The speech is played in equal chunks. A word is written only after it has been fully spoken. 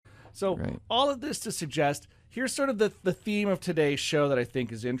So all of this to suggest, here's sort of the theme of today's show that I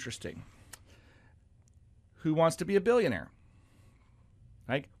think is interesting. Who wants to be a billionaire?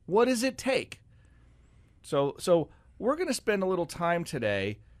 Like, what does it take? So we're going to spend a little time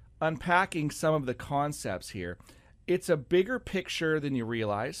today unpacking some of the concepts here. It's a bigger picture than you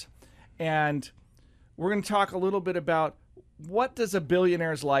realize. And we're going to talk a little bit about what does a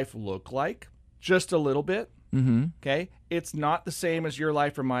billionaire's life look like? Just a little bit. Mm-hmm. Okay? It's not the same as your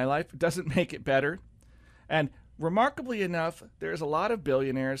life or my life. It doesn't make it better. And remarkably enough, there's a lot of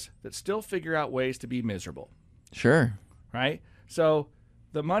billionaires that still figure out ways to be miserable. Sure. Right? So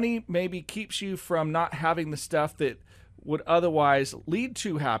the money maybe keeps you from not having the stuff that would otherwise lead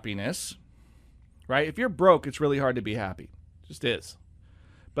to happiness. Right? If you're broke, it's really hard to be happy. It just is.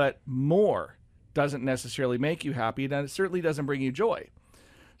 But more doesn't necessarily make you happy, and it certainly doesn't bring you joy.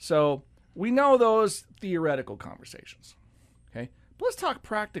 So we know those theoretical conversations. Okay? But let's talk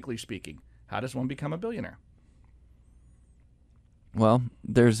practically speaking. How does one become a billionaire? Well,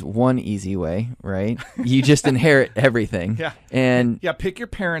 there's one easy way, right? You just inherit everything. Yeah. And pick your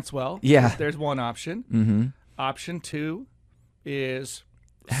parents well. Yeah. There's one option. Mm-hmm. Option 2 is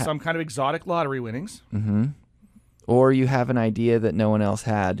some kind of exotic lottery winnings. Mm-hmm. Or you have an idea that no one else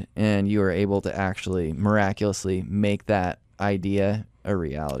had, and you are able to actually miraculously make that idea a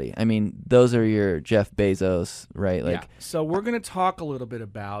reality. I mean, those are your Jeff Bezos, right? Like, So we're going to talk a little bit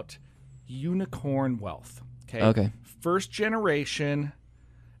about unicorn wealth. Okay. First generation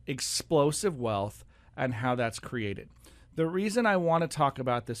explosive wealth and how that's created. The reason I want to talk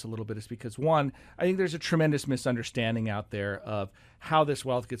about this a little bit is because, one, I think there's a tremendous misunderstanding out there of how this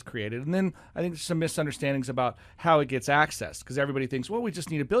wealth gets created. And then I think there's some misunderstandings about how it gets accessed, because everybody thinks, well, we just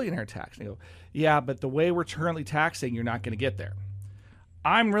need a billionaire tax. And you go, yeah, but the way we're currently taxing, you're not going to get there.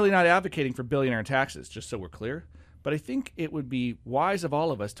 I'm really not advocating for billionaire taxes, just so we're clear. But I think it would be wise of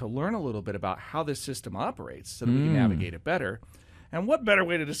all of us to learn a little bit about how this system operates so that we can navigate it better. And what better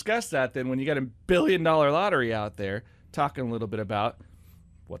way to discuss that than when you got a $1 billion lottery out there, talking a little bit about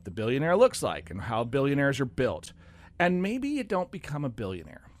what the billionaire looks like and how billionaires are built. And maybe you don't become a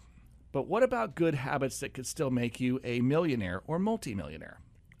billionaire, but what about good habits that could still make you a millionaire or multimillionaire?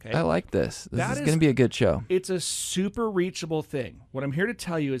 Okay? I like this. This is going to be a good show. It's a super reachable thing. What I'm here to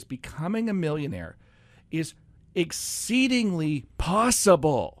tell you is becoming a millionaire is exceedingly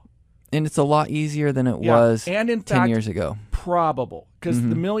possible. And it's a lot easier than it was and in 10 fact, years ago. Probable, because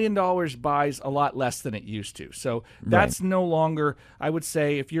the $1 million buys a lot less than it used to. So that's no longer, I would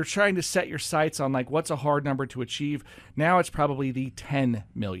say, if you're trying to set your sights on like what's a hard number to achieve, now it's probably the 10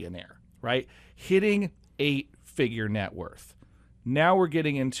 millionaire, right? Hitting 8-figure net worth. Now we're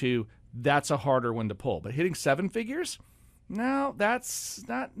getting into that's a harder one to pull. But hitting 7 figures, no, that's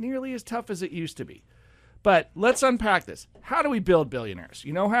not nearly as tough as it used to be. But let's unpack this. How do we build billionaires?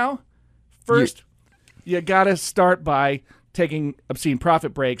 You know how? First, you got to start by taking obscene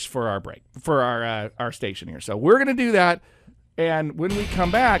profit breaks for our station here. So we're going to do that, and when we come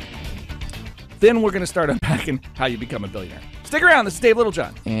back, then we're going to start unpacking how you become a billionaire. Stick around. This is Dave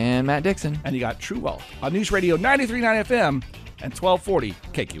Littlejohn. And Matt Dixon. And you got True Wealth on News Radio 93.9 FM and 1240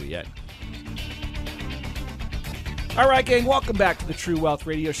 KQEN. All right, gang, welcome back to the True Wealth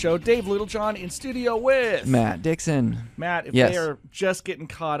Radio Show. Dave Littlejohn in studio with Matt Dixon. Matt, if they are just getting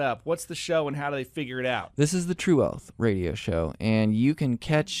caught up, what's the show and how do they figure it out? This is the True Wealth Radio Show, and you can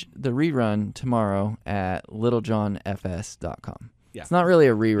catch the rerun tomorrow at littlejohnfs.com. Yeah. It's not really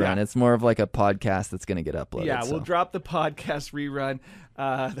a rerun. Yeah. It's more of like a podcast that's going to get uploaded. Yeah, we'll drop the podcast rerun.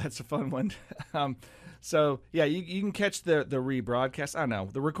 That's a fun one. So, yeah, you can catch the rebroadcast. I don't know.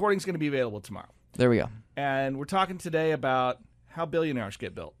 The recording's going to be available tomorrow. There we go. And we're talking today about how billionaires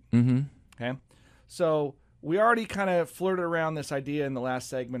get built. Mm-hmm. Okay? So we already kind of flirted around this idea in the last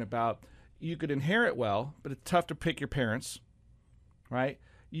segment about you could inherit well, but it's tough to pick your parents, right?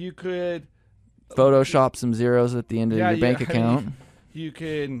 You could Photoshop some zeros at the end of your bank account. You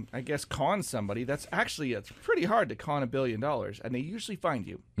can, I guess, con somebody. That's actually, it's pretty hard to con $1 billion, and they usually find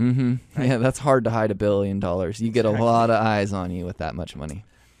you. Mm-hmm. Right? Yeah, that's hard to hide $1 billion. You get a lot of eyes on you with that much money.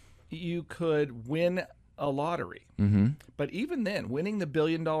 You could win a lottery. Mm-hmm. But even then, winning the $1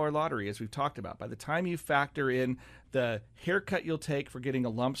 billion lottery, as we've talked about, by the time you factor in the haircut you'll take for getting a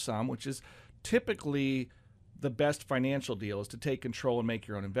lump sum, which is typically the best financial deal, is to take control and make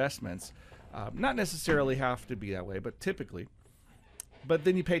your own investments. Not necessarily have to be that way, but typically. But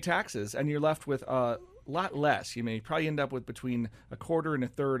then you pay taxes, and you're left with a lot less. You may probably end up with between a quarter and a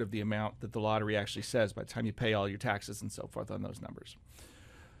third of the amount that the lottery actually says by the time you pay all your taxes and so forth on those numbers.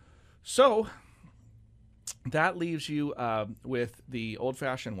 So that leaves you with the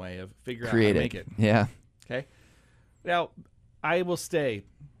old-fashioned way of figuring out how to make it. Yeah. Okay. Now, I will say,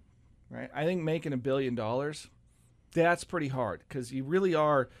 right? I think making $1 billion, that's pretty hard because you really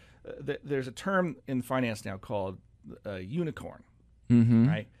are. There's a term in finance now called unicorn,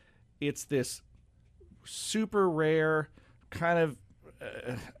 right? It's this super rare kind of.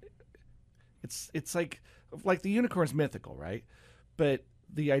 It's like the unicorn's mythical, right? But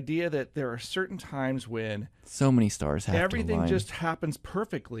the idea that there are certain times when so many stars have everything to align. just happens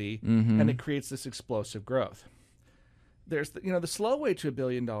perfectly, and it creates this explosive growth. There's the slow way to $1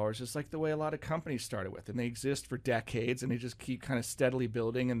 billion is like the way a lot of companies started with, and they exist for decades, and they just keep kind of steadily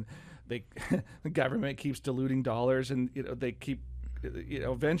building, and the government keeps diluting dollars, and they keep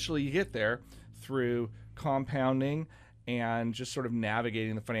eventually you get there through compounding and just sort of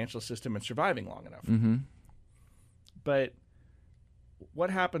navigating the financial system and surviving long enough. But what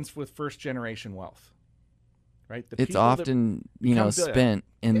happens with first generation wealth? Right? It's often, spent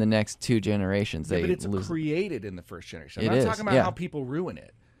in the next 2 generations. But it's created in the first generation. I'm not talking about how people ruin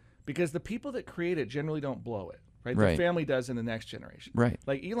it, because the people that create it generally don't blow it. Right? The family does in the next generation. Right.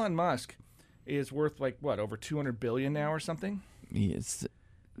 Like Elon Musk is worth over $200 billion now or something. It's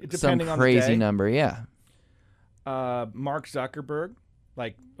depending some on crazy the day. number, yeah. Mark Zuckerberg,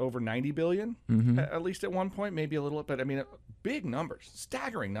 over $90 billion, at least at one point, maybe a little, but I mean, big numbers,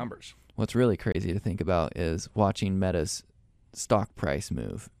 staggering numbers. What's really crazy to think about is watching Meta's stock price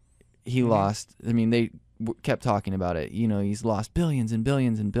move. He lost, they kept talking about it. He's lost billions and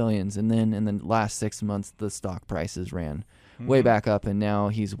billions and billions. And then in the last 6 months, the stock prices ran way back up. And now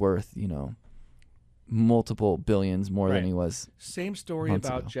he's worth, multiple billions more than he was. Same story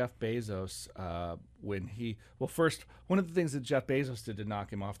about ago. Jeff Bezos first, one of the things that Jeff Bezos did to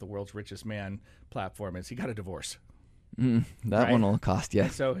knock him off the world's richest man platform is he got a divorce. That one will cost you.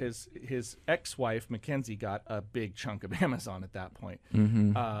 And so his ex-wife, Mackenzie, got a big chunk of Amazon at that point.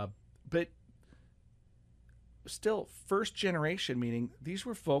 But still, first generation, meaning these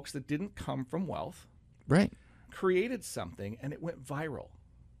were folks that didn't come from wealth. Right. Created something, and it went viral.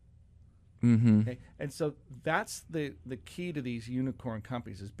 Okay? And so that's the key to these unicorn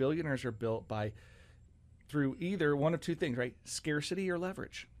companies is billionaires are built through either one of two things, right? Scarcity or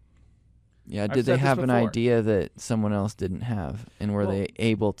leverage. Yeah, did they have an idea that someone else didn't have, and were they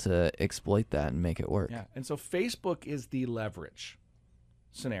able to exploit that and make it work? Yeah, and so Facebook is the leverage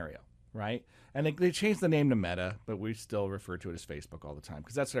scenario, right? And they changed the name to Meta, but we still refer to it as Facebook all the time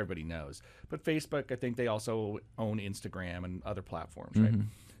because that's what everybody knows. But Facebook, I think they also own Instagram and other platforms, right?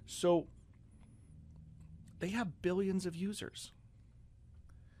 So they have billions of users.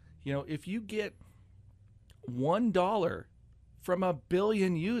 If you get $1 from 1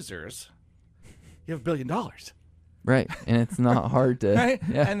 billion users, you have $1 billion. Right, and it's not hard to... Right?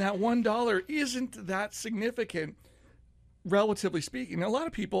 Yeah. And that $1 isn't that significant, relatively speaking. A lot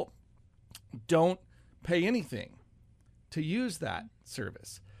of people don't pay anything to use that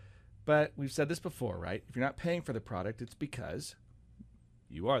service. But we've said this before, right? If you're not paying for the product, it's because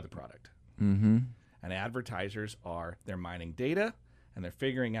you are the product. And advertisers they're mining data, and they're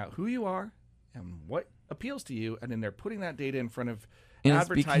figuring out who you are and what appeals to you, and then they're putting that data in front of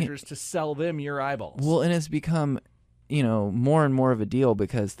advertisers to sell them your eyeballs. Well, and it's become, more and more of a deal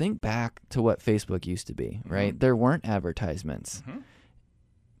because think back to what Facebook used to be, right? There weren't advertisements.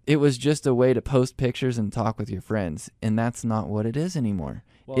 It was just a way to post pictures and talk with your friends, and that's not what it is anymore.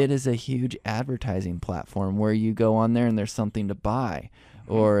 It is a huge advertising platform where you go on there and there's something to buy,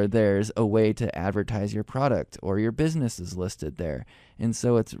 or there's a way to advertise your product, or your business is listed there. And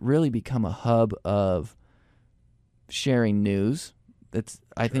so it's really become a hub of sharing news.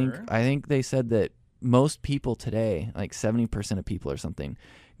 I think they said that most people today, like 70% of people or something,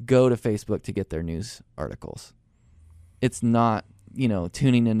 go to Facebook to get their news articles. It's not,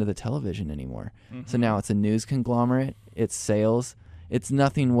 tuning into the television anymore. So now it's a news conglomerate, it's sales. It's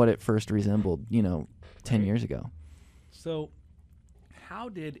nothing what it first resembled, 10 years ago. So how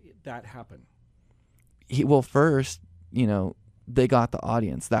did that happen? First, they got the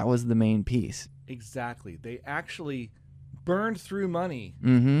audience. That was the main piece. Exactly. They actually burned through money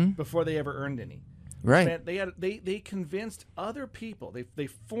before they ever earned any. Right. They convinced other people. They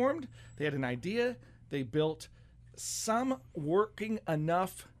had an idea. They built some working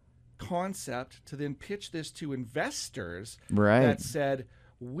enough concept to then pitch this to investors that said,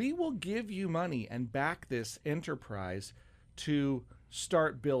 we will give you money and back this enterprise to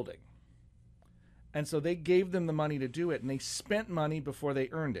start building. And so they gave them the money to do it, and they spent money before they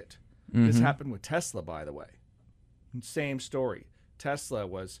earned it. This happened with Tesla, by the way. Same story. Tesla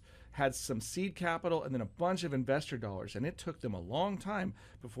had some seed capital and then a bunch of investor dollars, and it took them a long time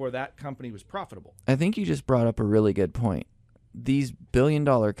before that company was profitable. I think you just brought up a really good point. These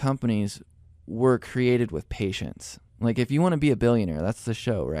billion-dollar companies were created with patience. Like if you want to be a billionaire, that's the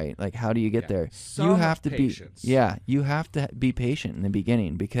show, right? Like how do you get there? Some You have to patience. you have to be patient in the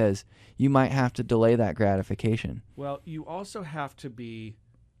beginning because you might have to delay that gratification. Well, you also have to be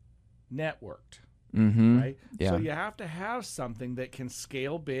networked, Mhm. right? Yeah. So you have to have something that can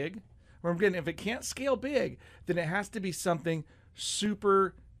scale big. Or again, if it can't scale big, then it has to be something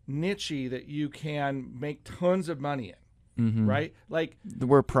super nichey that you can make tons of money in, Mhm. right? Like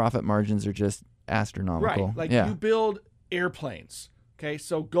Where profit margins are just astronomical. right, like yeah. you build airplanes. Okay,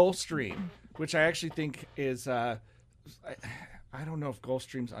 so Gulfstream, which I actually think is I don't know if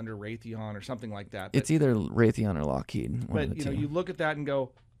Gulfstream's under Raytheon or something like that. But, It's either Raytheon or Lockheed. One of but the two. you look at that and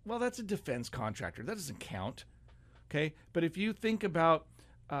go, well, that's a defense contractor. That doesn't count. Okay, but if you think about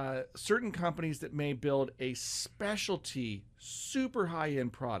certain companies that may build a specialty, super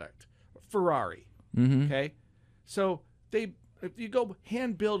high-end product, Ferrari. Mhm. Okay, so if you go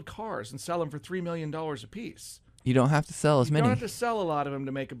hand build cars and sell them for $3 million a piece, You don't have to sell as you many. don't have to sell a lot of them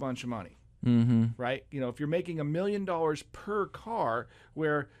to make a bunch of money. Mhm. Right? If you're making $1 million per car,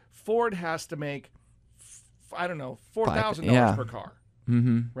 where Ford has to make, I don't know, $4,000 yeah. per car,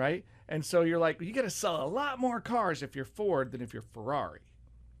 Mhm. right? And so you're like, you got to sell a lot more cars if you're Ford than if you're Ferrari.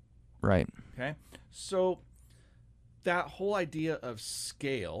 Right. Okay, so that whole idea of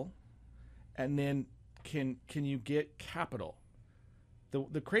scale, and then can you get capital?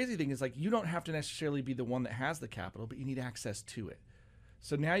 The crazy thing is, like, you don't have to necessarily be the one that has the capital, but you need access to it.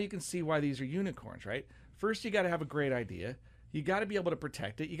 So now you can see why these are unicorns, right? First, you got to have a great idea. You got to be able to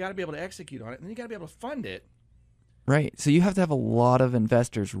protect it. You got to be able to execute on it, and then you got to be able to fund it. Right. So you have to have a lot of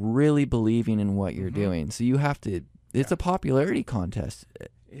investors really believing in what you're doing. So you have to. It's a popularity contest.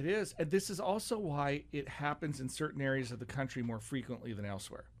 It is, and this is also why it happens in certain areas of the country more frequently than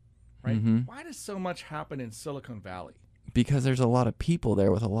elsewhere, right? Why does so much happen in Silicon Valley? Because there's a lot of people there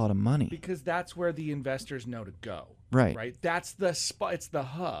with a lot of money. Because that's where the investors know to go. Right. Right. That's the spot. It's the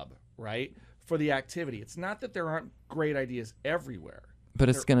hub, right, for the activity. It's not that there aren't great ideas everywhere. But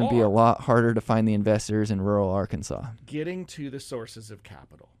it's going to be a lot harder to find the investors in rural Arkansas. Getting to the sources of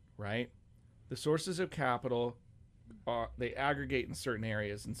capital, right? The sources of capital, they aggregate in certain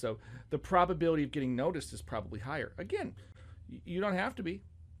areas. And so the probability of getting noticed is probably higher. Again, you don't have to be.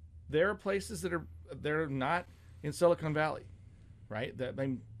 There are places they're not in Silicon Valley, right? That, I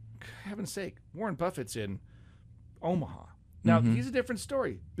mean, heaven's sake, Warren Buffett's in Omaha. Now, he's a different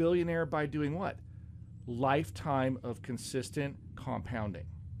story. Billionaire by doing what? Lifetime of consistent compounding.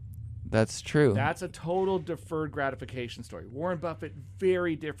 That's true. That's a total deferred gratification story. Warren Buffett,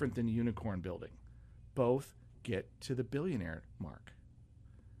 very different than unicorn building. Both get to the billionaire mark.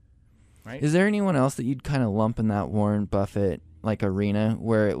 Right? Is there anyone else that you'd kind of lump in that Warren Buffett like arena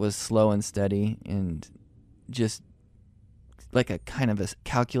where it was slow and steady and just like a kind of a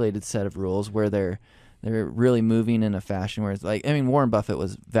calculated set of rules where they're really moving in a fashion where it's like, I mean, Warren Buffett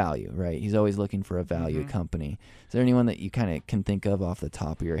was value, right? He's always looking for a value company. Is there anyone that you kind of can think of off the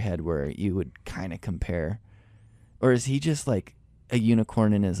top of your head where you would kind of compare? Or is he just like a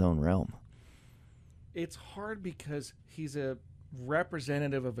unicorn in his own realm? It's hard because he's a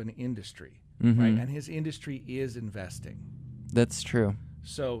representative of an industry, Mm-hmm. right? And his industry is investing. That's true.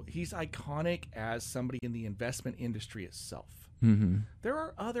 So he's iconic as somebody in the investment industry itself. Mm-hmm. There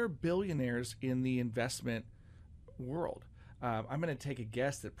are other billionaires in the investment world. I'm going to take a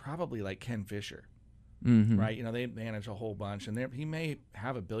guess that probably like Ken Fisher, Mm-hmm. right? You know, they manage a whole bunch, and he may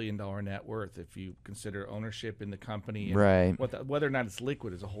have $1 billion net worth if you consider ownership in the company. And Right. whether or not it's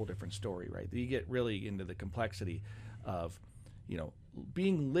liquid is a whole different story, right? You get really into the complexity of,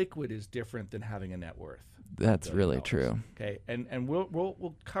 being liquid is different than having a net worth. That's $1 really billion. true. Okay, and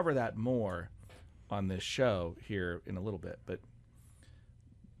we'll cover that more on this show here in a little bit, but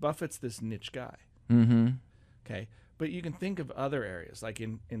Buffett's this niche guy. Mm-hmm. Okay, but you can think of other areas like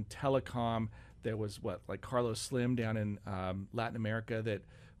in telecom. There was like Carlos Slim down in Latin America that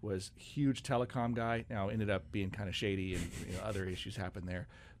was huge telecom guy. Now ended up being kind of shady, and other issues happened there.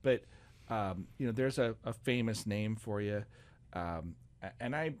 But there's a famous name for you, and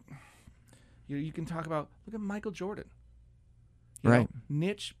you can talk about, look at Michael Jordan. Right.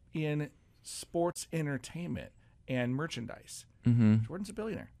 Niche in sports entertainment and merchandise. Mm-hmm. Jordan's a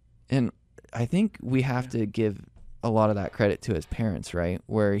billionaire. And I think we have to give a lot of that credit to his parents, right?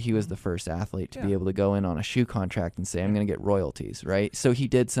 Where he was the first athlete to be able to go in on a shoe contract and say, I'm going to get royalties, right? So he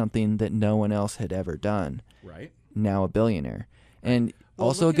did something that no one else had ever done. Right. Now a billionaire. And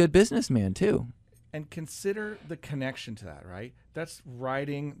also a good businessman, too. And consider the connection to that, right? That's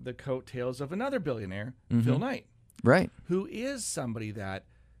riding the coattails of another billionaire, Phil Knight. Right. Who is somebody that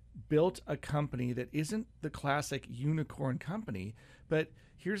built a company that isn't the classic unicorn company, but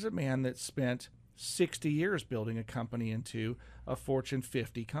here's a man that spent 60 years building a company into a Fortune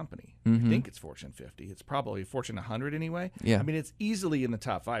 50 company. Mm-hmm. I think it's Fortune 50. It's probably Fortune 100 anyway. Yeah. I mean, it's easily in the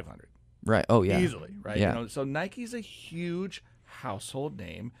top 500. Right. Oh, yeah. Easily, right? Yeah. You know, so Nike's a huge household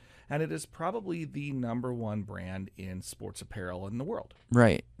name, and it is probably the number one brand in sports apparel in the world.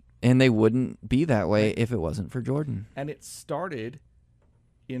 Right. And they wouldn't be that way if it wasn't for Jordan. And it started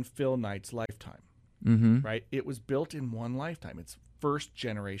in Phil Knight's lifetime, Mm-hmm. right? It was built in one lifetime. It's first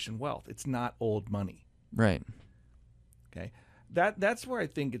generation wealth. It's not old money. Right. Okay. That's where I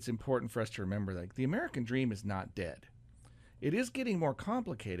think it's important for us to remember, like, the American dream is not dead. It is getting more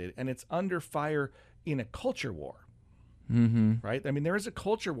complicated, and it's under fire in a culture war, Mm-hmm. right? I mean, there is a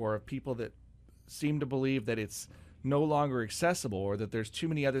culture war of people that seem to believe that it's no longer accessible or that there's too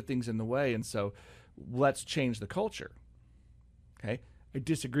many other things in the way, and so let's change the culture. Okay? I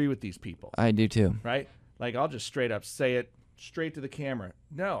disagree with these people, I do too. right? Like, I'll just straight up say it straight to the camera.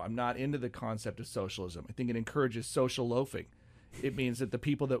 No, I'm not into the concept of socialism. I think it encourages social loafing. It means that the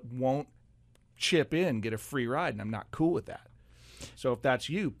people that won't chip in get a free ride, and I'm not cool with that. So if that's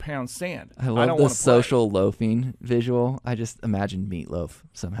you, pound sand. I don't love the wanna play. social loafing visual. I just imagine meatloaf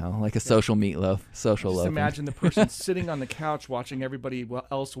somehow, like a social meatloaf, social Just loafing. imagine the person sitting on the couch watching everybody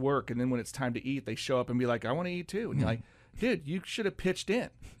else work, and then when it's time to eat, they show up and be like, I want to eat too. And you're like, dude, you should have pitched in,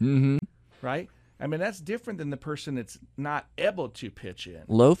 Mm-hmm. right? I mean, that's different than the person that's not able to pitch in.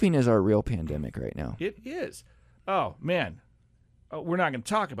 Loafing is our real pandemic right now. It is. Oh, man. We're not going to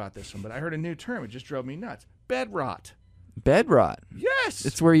talk about this one, but I heard a new term. It just drove me nuts. Bed rot. Bed rot. Yes.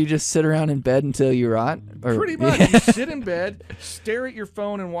 It's where you just sit around in bed until you rot. Or, Pretty much. You sit in bed, stare at your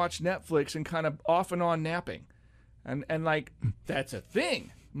phone, and watch Netflix, and kind of off and on napping. And like, that's a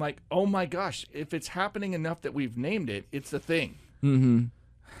thing. I'm like, oh my gosh, if it's happening enough that we've named it, it's a thing. Mm-hmm.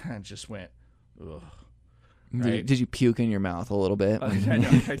 And just went, ugh. Did, Right. did you puke in your mouth a little bit? I know,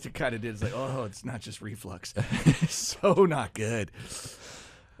 I kind of did. It's like, oh, it's not just reflux. So not good.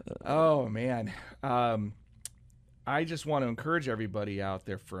 Oh, man. I just want to encourage everybody out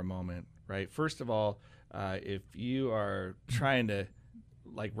there for a moment, right? First of all, if you are trying to,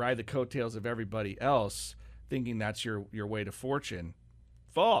 like, ride the coattails of everybody else, thinking that's your way to fortune,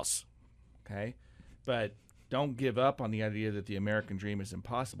 false, okay? But don't give up on the idea that the American dream is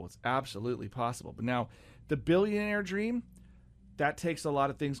impossible. It's absolutely possible. But now, the billionaire dream, that takes a lot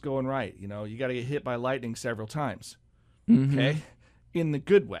of things going right. You know, you got to get hit by lightning several times, okay? In the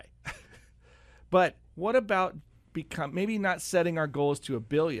good way. But what about maybe not setting our goals to $1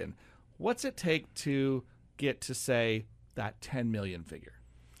 billion? What's it take to get to, say, that 10 million figure?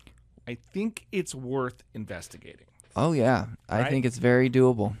 I think it's worth investigating. Oh, yeah. I Right? think it's very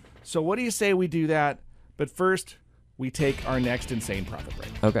doable. So what do you say we do that? But first, we take our next insane profit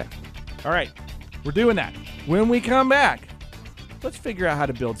break. Okay. All right, we're doing that. When we come back, let's figure out how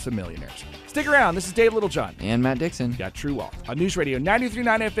to build some millionaires. Stick around. This is Dave Littlejohn. And Matt Dixon. Got True Wealth on News Radio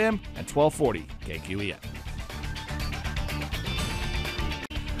 93.9 FM and 1240 KQEN.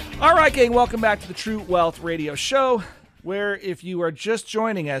 All right, gang, welcome back to the True Wealth Radio Show, where if you are just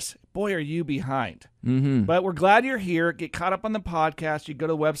joining us, boy, are you behind. Mm-hmm. But we're glad you're here. Get caught up on the podcast. You go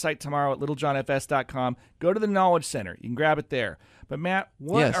to the website tomorrow at littlejohnfs.com. Go to the Knowledge Center. You can grab it there. But, Matt,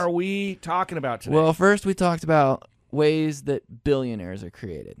 what Yes. are we talking about today? Well, first we talked about ways that billionaires are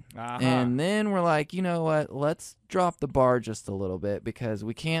created. Uh-huh. And then we're like, you know what? Let's drop the bar just a little bit because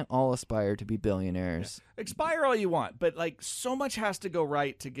we can't all aspire to be billionaires. Expire all you want, but, like, so much has to go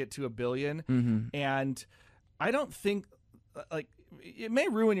right to get to $1 billion. Mm-hmm. And I don't think, like, it may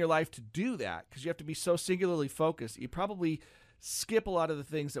ruin your life to do that because you have to be so singularly focused. You probably skip a lot of the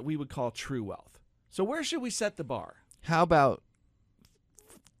things that we would call true wealth. So where should we set the bar? How about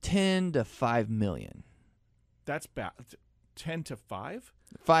 10 to 5 million? That's bad. 10 to 5?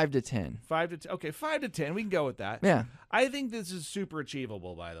 5 to 10. 5 to 10. Okay, 5 to 10. We can go with that. Yeah, I think this is super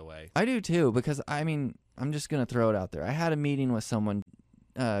achievable, by the way. I do too because, I mean, I'm just going to throw it out there. I had a meeting with someone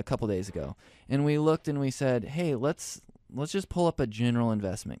a couple days ago, and we looked and we said, hey, let's just pull up a general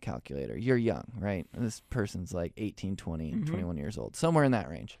investment calculator. You're young, right? This person's like 18, 20, 21 years old, somewhere in that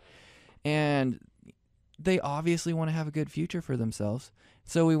range. And they obviously want to have a good future for themselves.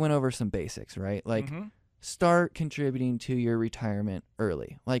 So we went over some basics, right? Like start contributing to your retirement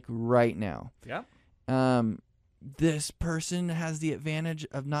early, like right now. Yeah. This person has the advantage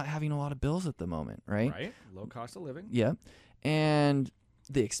of not having a lot of bills at the moment, right? Right. Low cost of living. Yep. And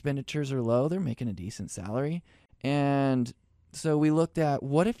the expenditures are low. They're making a decent salary. And so we looked at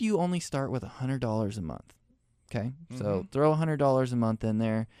what if you only start with $100 a month? Okay. So throw $100 a month in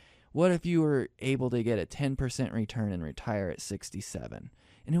there. What if you were able to get a 10% return and retire at 67?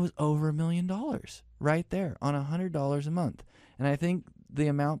 And it was over $1 million right there on $100 a month. And I think the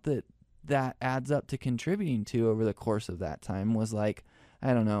amount that that adds up to contributing to over the course of that time was like,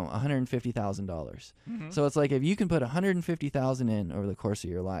 I don't know, $150,000. Mm-hmm. So it's like if you can put $150,000 in over the course of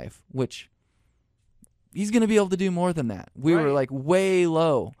your life, which he's going to be able to do more than that. We were like way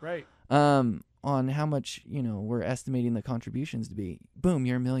low. Right. On how much, we're estimating the contributions to be. Boom,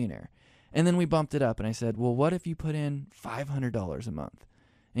 you're a millionaire. And then we bumped it up and I said, well, what if you put in $500 a month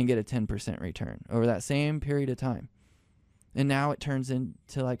and get a 10% return over that same period of time? And now it turns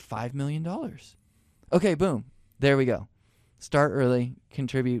into like $5 million. Okay, boom. There we go. Start early,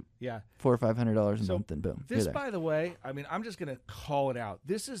 contribute $400 or $500 a month, and boom. This, by the way, I mean, I'm just going to call it out.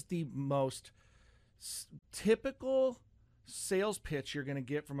 This is the most typical sales pitch you're going to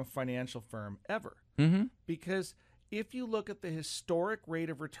get from a financial firm ever. Mm-hmm. Because if you look at the historic rate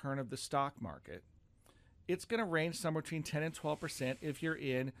of return of the stock market, it's going to range somewhere between 10 and 12% if you're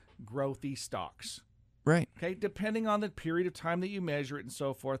in growthy stocks. Right. Okay, depending on the period of time that you measure it and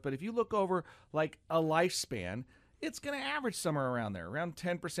so forth. But if you look over like a lifespan, it's going to average somewhere around there, around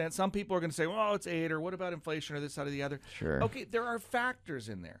 10%. Some people are going to say, well, it's 8, or what about inflation, or this, that, or the other? Sure. Okay, there are factors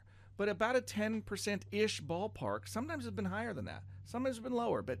in there. But about a 10%-ish ballpark. Sometimes it's been higher than that. Sometimes it's been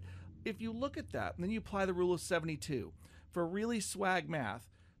lower. But if you look at that, and then you apply the rule of 72, for really swag math,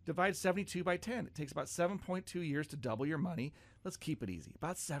 divide 72 by 10. It takes about 7.2 years to double your money. Let's keep it easy.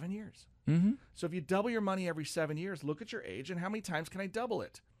 About 7 years. Mm-hmm. So if you double your money every 7 years, look at your age and how many times can I double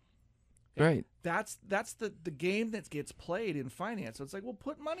it? Okay? Right. That's the game that gets played in finance. So it's like, well,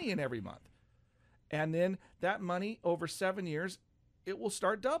 put money in every month. And then that money over 7 years, it will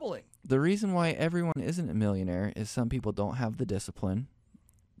start doubling. The reason why everyone isn't a millionaire is some people don't have the discipline,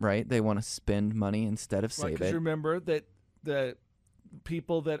 right? They want to spend money instead of save it. Because remember that the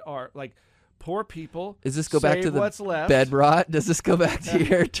people that are like poor people Does this go back to the what's left. bed rot? Does this go back to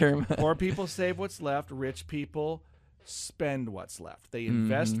your term? Poor people save what's left. Rich people spend what's left. They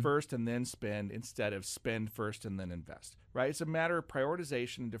invest Mm-hmm. first and then spend instead of spend first and then invest. Right? It's a matter of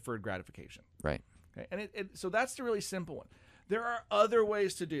prioritization and deferred gratification. Right. Okay, and so that's the really simple one. There are other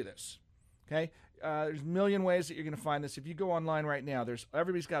ways to do this. Okay, there's a million ways that you're going to find this. If you go online right now,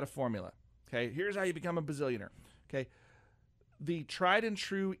 everybody's got a formula. Okay, here's how you become a bazillionaire. Okay, the tried and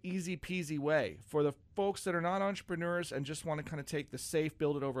true, easy peasy way for the folks that are not entrepreneurs and just want to kind of take the safe,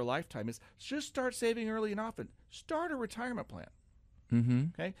 build it over a lifetime is just start saving early and often. Start a retirement plan. Mm-hmm.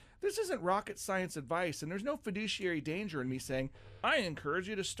 Okay, this isn't rocket science advice, and there's no fiduciary danger in me saying I encourage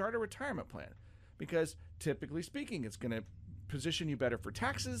you to start a retirement plan, because typically speaking, it's going to position you better for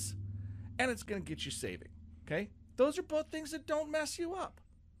taxes, and it's going to get you saving. Okay, those are both things that don't mess you up.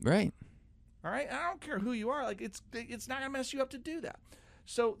 Right. All right, I don't care who you are. Like it's not going to mess you up to do that.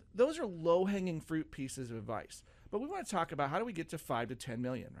 So those are low-hanging fruit pieces of advice. But we want to talk about how do we get to 5 to 10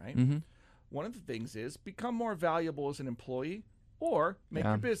 million, right? Mm-hmm. One of the things is become more valuable as an employee, or make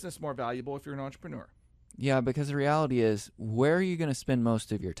your business more valuable if you're an entrepreneur. Yeah, because the reality is, where are you going to spend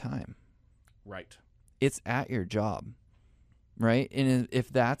most of your time? Right. It's at your job, right? And if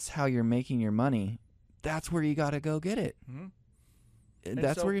that's how you're making your money, that's where you got to go get it. Mm-hmm.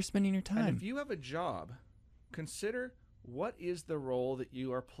 That's where you're spending your time. And if you have a job, consider what is the role that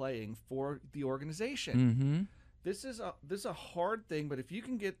you are playing for the organization. Mm-hmm. This is a hard thing, but if you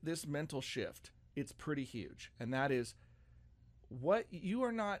can get this mental shift, it's pretty huge. And that is, what you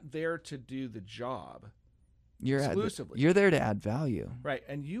are not there to do the job exclusively. You're there to add value. Right.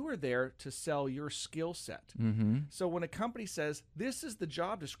 And you are there to sell your skill set. Mm-hmm. So when a company says, this is the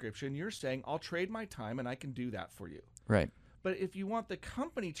job description, you're saying, I'll trade my time and I can do that for you. Right. But if you want the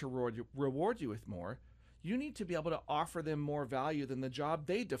company to reward you with more, you need to be able to offer them more value than the job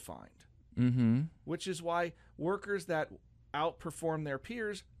they defined. Mm-hmm. Which is why workers that outperform their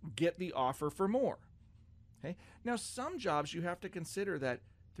peers get the offer for more. Okay. Now, some jobs you have to consider that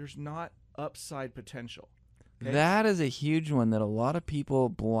there's not upside potential. Okay? That is a huge one that a lot of people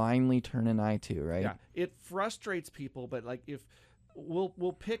blindly turn an eye to, right? Yeah, it frustrates people, but like if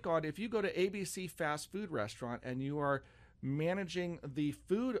we'll pick on, if you go to ABC fast food restaurant and you are managing the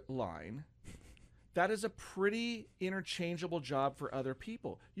food line, that is a pretty interchangeable job for other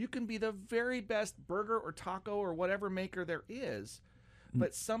people. You can be the very best burger or taco or whatever maker there is,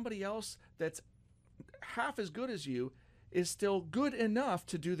 but somebody else that's half as good as you is still good enough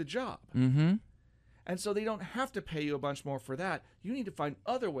to do the job. Mm-hmm. And so they don't have to pay you a bunch more for that. You need to find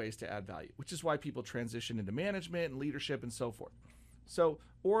other ways to add value, which is why people transition into management and leadership and so forth. So,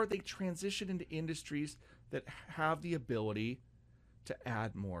 or they transition into industries that have the ability to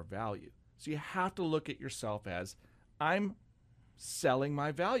add more value. So you have to look at yourself as, I'm selling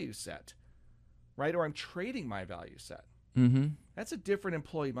my value set, right? Or I'm trading my value set. Mm-hmm. That's a different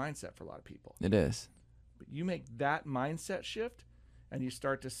employee mindset for a lot of people. It is. But you make that mindset shift, and you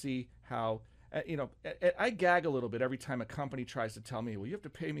start to see how, I gag a little bit every time a company tries to tell me, well, you have to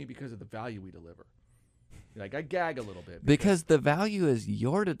pay me because of the value we deliver. Like, I gag a little bit. Because the value is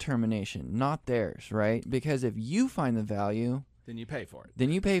your determination, not theirs, right? Because if you find the value, then you pay for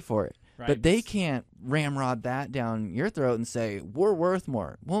it. Right. But they can't ramrod that down your throat and say, we're worth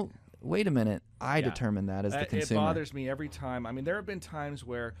more. Well, wait a minute. I determine that as the consumer. It bothers me every time. I mean, there have been times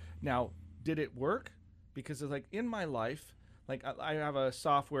where, now, did it work? Because it's like in my life, like I have a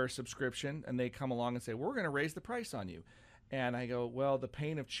software subscription, and they come along and say, we're going to raise the price on you. And I go, well, the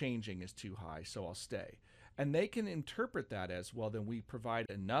pain of changing is too high, so I'll stay. And they can interpret that as, well, then we provide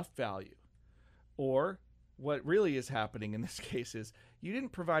enough value. Or what really is happening in this case is, you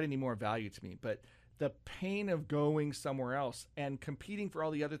didn't provide any more value to me, but the pain of going somewhere else and competing for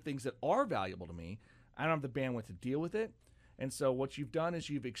all the other things that are valuable to me, I don't have the bandwidth to deal with it. And so what you've done is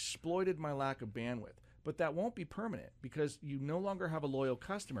you've exploited my lack of bandwidth. But that won't be permanent, because you no longer have a loyal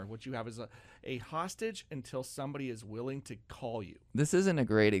customer. What you have is a hostage until somebody is willing to call you. This isn't a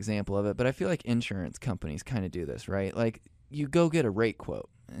great example of it, but I feel like insurance companies kind of do this, right? Like, you go get a rate quote,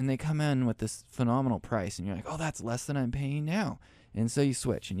 and they come in with this phenomenal price, and you're like, oh, that's less than I'm paying now. And so you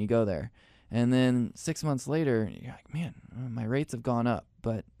switch, and you go there. And then 6 months later, you're like, man, my rates have gone up,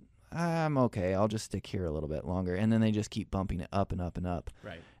 but I'm okay. I'll just stick here a little bit longer. And then they just keep bumping it up and up and up.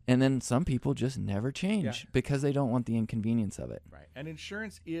 Right. And then some people just never change because they don't want the inconvenience of it. Right. And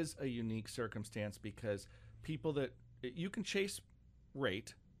insurance is a unique circumstance, because people that you can chase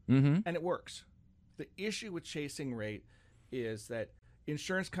rate, and it works. The issue with chasing rate is that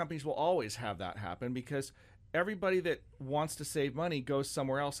insurance companies will always have that happen, because everybody that wants to save money goes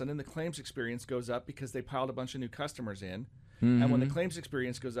somewhere else, and then the claims experience goes up because they piled a bunch of new customers in. And when the claims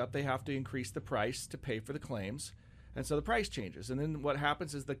experience goes up, they have to increase the price to pay for the claims. And so the price changes. And then what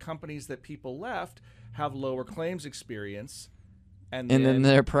happens is the companies that people left have lower claims experience. And then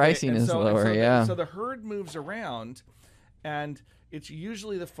their pricing is lower, So the herd moves around, and it's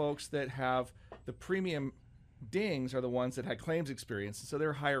usually the folks that have the premium dings are the ones that had claims experience. And so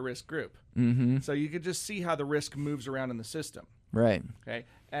they're a higher risk group. So you could just see how the risk moves around in the system. Right. Okay.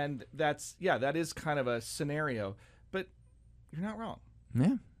 And that is kind of a scenario. But you're not wrong.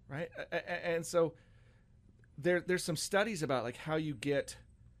 Yeah. Right. And so there's some studies about like how you get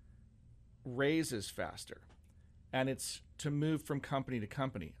raises faster, and it's to move from company to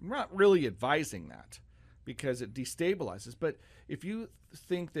company. I'm not really advising that, because it destabilizes. But if you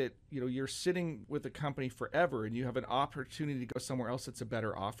think that you're sitting with a company forever and you have an opportunity to go somewhere else that's a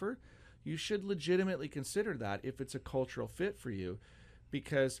better offer, you should legitimately consider that if it's a cultural fit for you,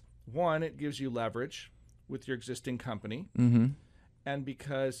 because one, it gives you leverage with your existing company, and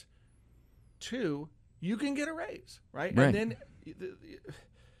because two, you can get a raise, right? And then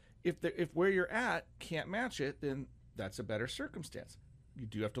if where you're at can't match it, then that's a better circumstance. You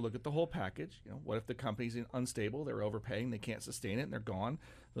do have to look at the whole package. What if the company's unstable, they're overpaying, they can't sustain it, and they're gone?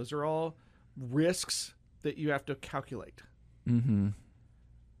 Those are all risks that you have to calculate.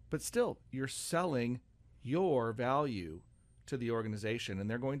 But still, you're selling your value to the organization, and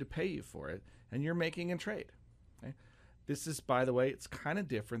they're going to pay you for it, and you're making a trade. Okay? This is, by the way, it's kind of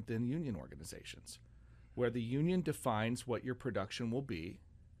different than union organizations, where the union defines what your production will be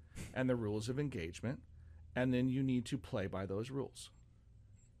and the rules of engagement, and then you need to play by those rules.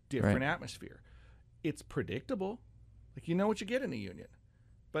 Different atmosphere. It's predictable. Like, you know what you get in a union,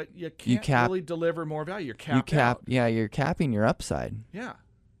 but you can't really deliver more value. You're capped out. Yeah, you're capping your upside. Yeah.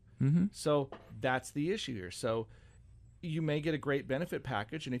 So that's the issue here. So you may get a great benefit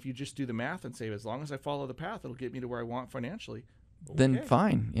package, and if you just do the math and say, as long as I follow the path, it'll get me to where I want financially. Okay. Then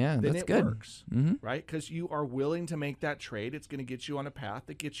fine. Yeah, then that's it good. Works, right? Because you are willing to make that trade. It's going to get you on a path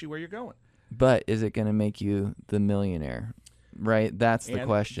that gets you where you're going. But is it going to make you the millionaire? Right? That's the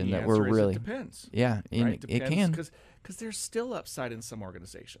question that we're really. It depends. Yeah, right? It can. Because there's still upside in some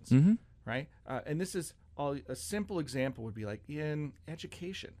organizations, right? And this is a simple example would be like in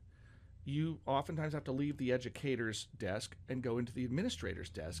education. You oftentimes have to leave the educator's desk and go into the administrator's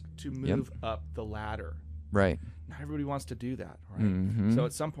desk to move up the ladder. Right. Not everybody wants to do that, right? So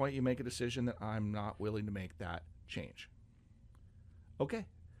at some point you make a decision that I'm not willing to make that change. Okay.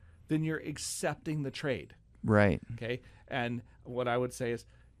 Then you're accepting the trade. Right. Okay. And what I would say is,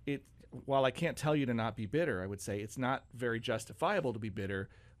 while I can't tell you to not be bitter, I would say it's not very justifiable to be bitter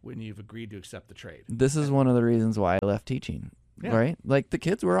when you've agreed to accept the trade. This is one of the reasons why I left teaching. Yeah. Right? Like, the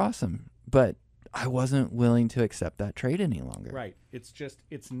kids were awesome, but I wasn't willing to accept that trade any longer. Right. It's just,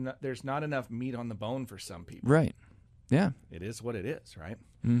 there's not enough meat on the bone for some people. Right. Yeah. It is what it is, right?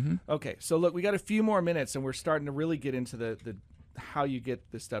 Okay. So look, we got a few more minutes, and we're starting to really get into the how you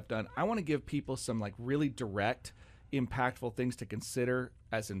get this stuff done. I want to give people some like really direct, impactful things to consider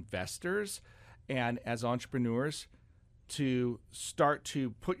as investors and as entrepreneurs to start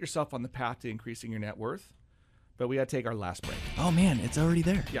to put yourself on the path to increasing your net worth. But we got to take our last break. Oh, man, it's already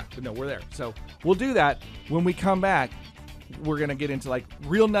there. Yeah, but no, we're there. So we'll do that. When we come back, we're going to get into like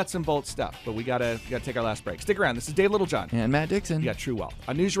real nuts and bolts stuff. But we got to take our last break. Stick around. This is Dave Littlejohn. And Matt Dixon. You got True Wealth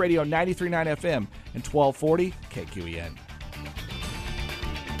on News Radio 93.9 FM and 1240 KQEN.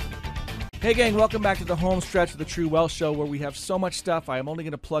 Hey, gang, welcome back to the home stretch of the True Wealth Show, where we have so much stuff. I am only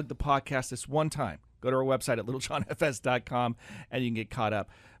going to plug the podcast this one time. Go to our website at littlejohnfs.com and you can get caught up.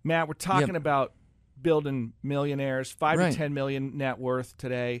 Matt, we're talking about building millionaires, 5 to 10 million net worth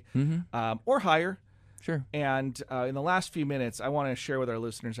today, or higher. Sure. And in the last few minutes, I want to share with our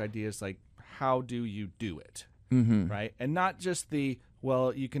listeners ideas like, how do you do it, right? And not just you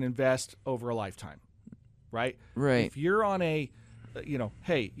can invest over a lifetime, right? Right. If you're on a,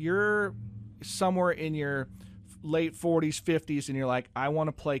 hey, you're somewhere in your late 40s, 50s, and you're like, I want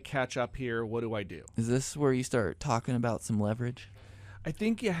to play catch up here. What do I do? Is this where you start talking about some leverage? I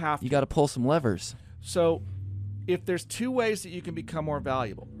think you have to. You got to pull some levers. So if there's two ways that you can become more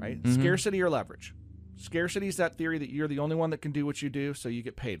valuable, right? Scarcity or leverage. Scarcity is that theory that you're the only one that can do what you do, so you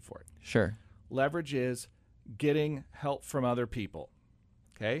get paid for it. Sure. Leverage is getting help from other people.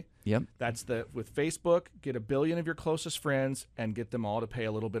 Okay? Yep. That's with Facebook, get 1 billion of your closest friends and get them all to pay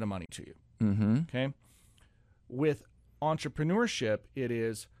a little bit of money to you. Okay? With entrepreneurship, it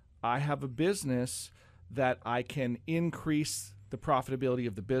is I have a business that I can increase the profitability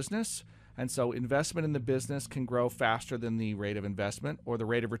of the business, and so investment in the business can grow faster than the rate of investment or the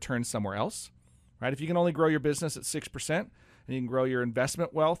rate of return somewhere else. Right? If you can only grow your business at 6% and you can grow your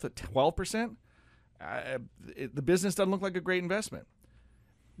investment wealth at 12%, the business doesn't look like a great investment.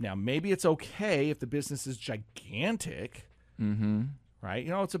 Now, maybe it's okay if the business is gigantic, right?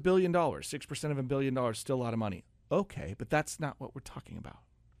 It's $1 billion. 6% of $1 billion is still a lot of money. Okay, but that's not what we're talking about.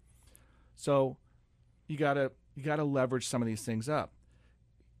 So you gotta leverage some of these things up.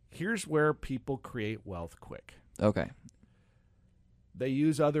 Here's where people create wealth quick. Okay. They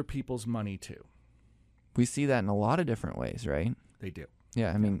use other people's money too. We see that in a lot of different ways, right? They do.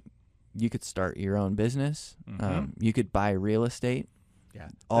 Yeah, I mean, you could start your own business. You could buy real estate. Yeah,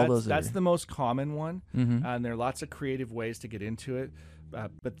 that's the most common one, and there are lots of creative ways to get into it.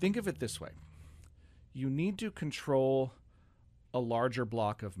 But think of it this way: you need to control a larger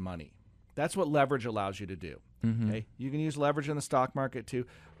block of money. That's what leverage allows you to do. Okay, you can use leverage in the stock market too.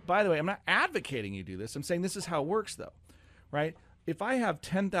 By the way, I'm not advocating you do this. I'm saying this is how it works, though, right? If I have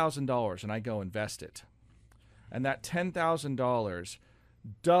 $10,000 and I go invest it, and that $10,000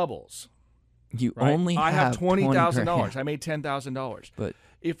 doubles. You right? only I have $20,000. Yeah. I made $10,000. But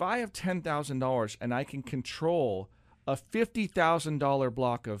if I have $10,000 and I can control a $50,000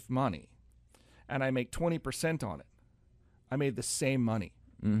 block of money, and I make 20% on it, I made the same money.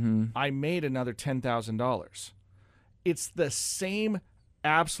 I made another $10,000. It's the same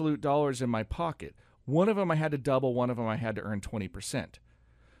absolute dollars in my pocket. One of them I had to double. One of them I had to earn 20%.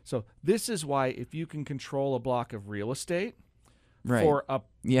 So this is why if you can control a block of real estate for a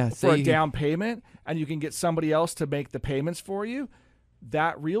down payment, and you can get somebody else to make the payments for you,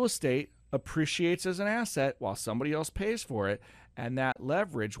 that real estate appreciates as an asset while somebody else pays for it, and that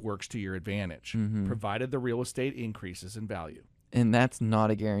leverage works to your advantage, provided the real estate increases in value. And that's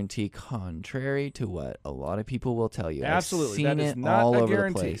not a guarantee, contrary to what a lot of people will tell you. Absolutely. That is not a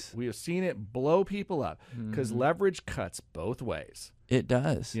guarantee. We have seen it blow people up because leverage cuts both ways. It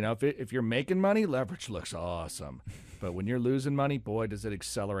does. If you're making money, leverage looks awesome. But when you're losing money, boy, does it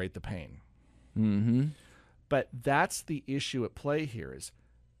accelerate the pain. But that's the issue at play here is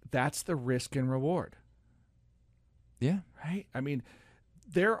that's the risk and reward. Yeah. Right? I mean,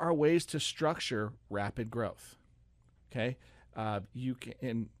 there are ways to structure rapid growth. Okay? You can,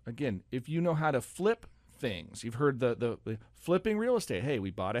 and again, if you know how to flip things, you've heard the flipping real estate. Hey,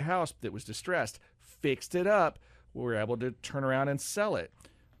 we bought a house that was distressed, fixed it up, we were able to turn around and sell it.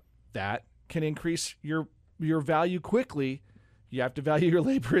 That can increase your value quickly. You have to value your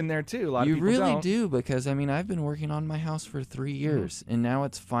labor in there too. A lot of people really don't. do, because I mean, I've been working on my house for 3 years, and now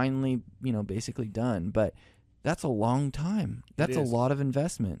it's finally, basically done. But that's a long time. That's a lot of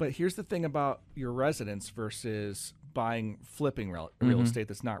investment. But here's the thing about your residence versus flipping real estate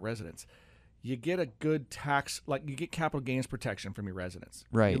that's not residence. You get a good tax, you get capital gains protection from your residence.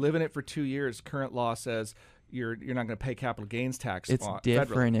 Right. You live in it for 2 years. Current law says you're not going to pay capital gains tax. It's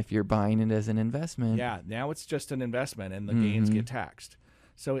different if you're buying it as an investment. Yeah, now it's just an investment, and the gains get taxed.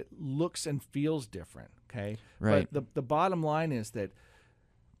 So it looks and feels different. Okay. Right. But the bottom line is that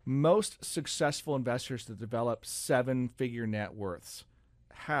most successful investors that develop 7-figure net worths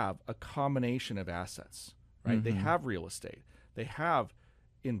have a combination of assets. right? They have real estate. They have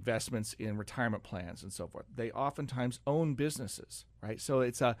investments in retirement plans and so forth. They oftentimes own businesses, right? So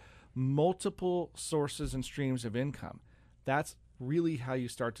it's a multiple sources and streams of income. That's really how you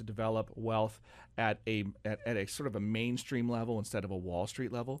start to develop wealth at a sort of a mainstream level instead of a Wall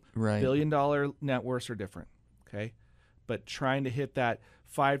Street level. Right. $1 billion net worths are different, okay? But trying to hit that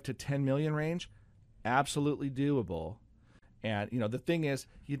 5 to 10 million range, absolutely doable. And the thing is,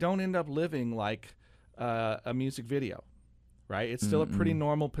 you don't end up living like a music video, right? It's still a pretty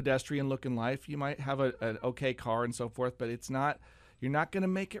normal pedestrian looking life. You might have an okay car and so forth, but you're not going to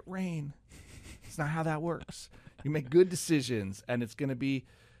make it rain. It's not how that works. You make good decisions, and it's going to be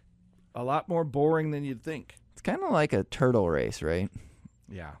a lot more boring than you'd think. It's kind of like a turtle race, right?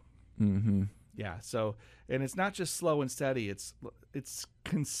 Yeah. Mm-hmm. Yeah. So, and it's not just slow and steady. It's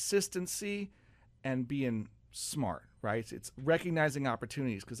consistency and being smart, right? It's recognizing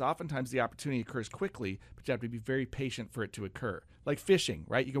opportunities, because oftentimes the opportunity occurs quickly, but you have to be very patient for it to occur. Like fishing,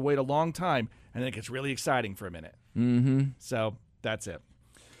 right? You can wait a long time, and then it gets really exciting for a minute. Mm-hmm. So that's it.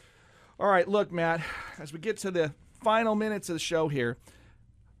 All right, look, Matt, as we get to the final minutes of the show here,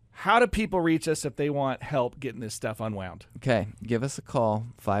 how do people reach us if they want help getting this stuff unwound? Okay, give us a call,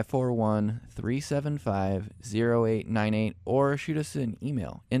 541-375-0898, or shoot us an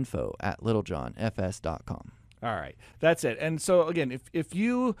email, info@littlejohnfs.com. All right, that's it. And so, again, if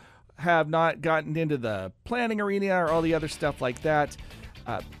you have not gotten into the planning arena or all the other stuff like that,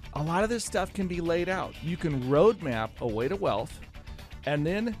 a lot of this stuff can be laid out. You can roadmap a way to wealth, and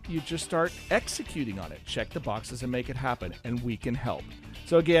then you just start executing on it. Check the boxes and make it happen, and we can help.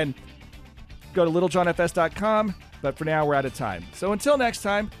 So again, go to littlejohnfs.com, but for now, we're out of time. So until next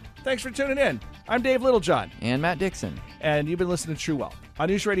time, thanks for tuning in. I'm Dave Littlejohn. And Matt Dixon. And you've been listening to True Wealth on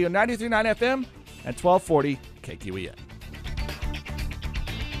News Radio 93.9 FM and 1240 KQEN.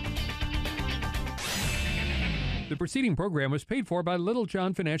 The preceding program was paid for by Little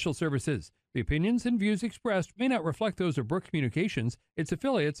John Financial Services. The opinions and views expressed may not reflect those of Brooke Communications, its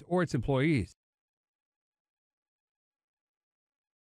affiliates, or its employees.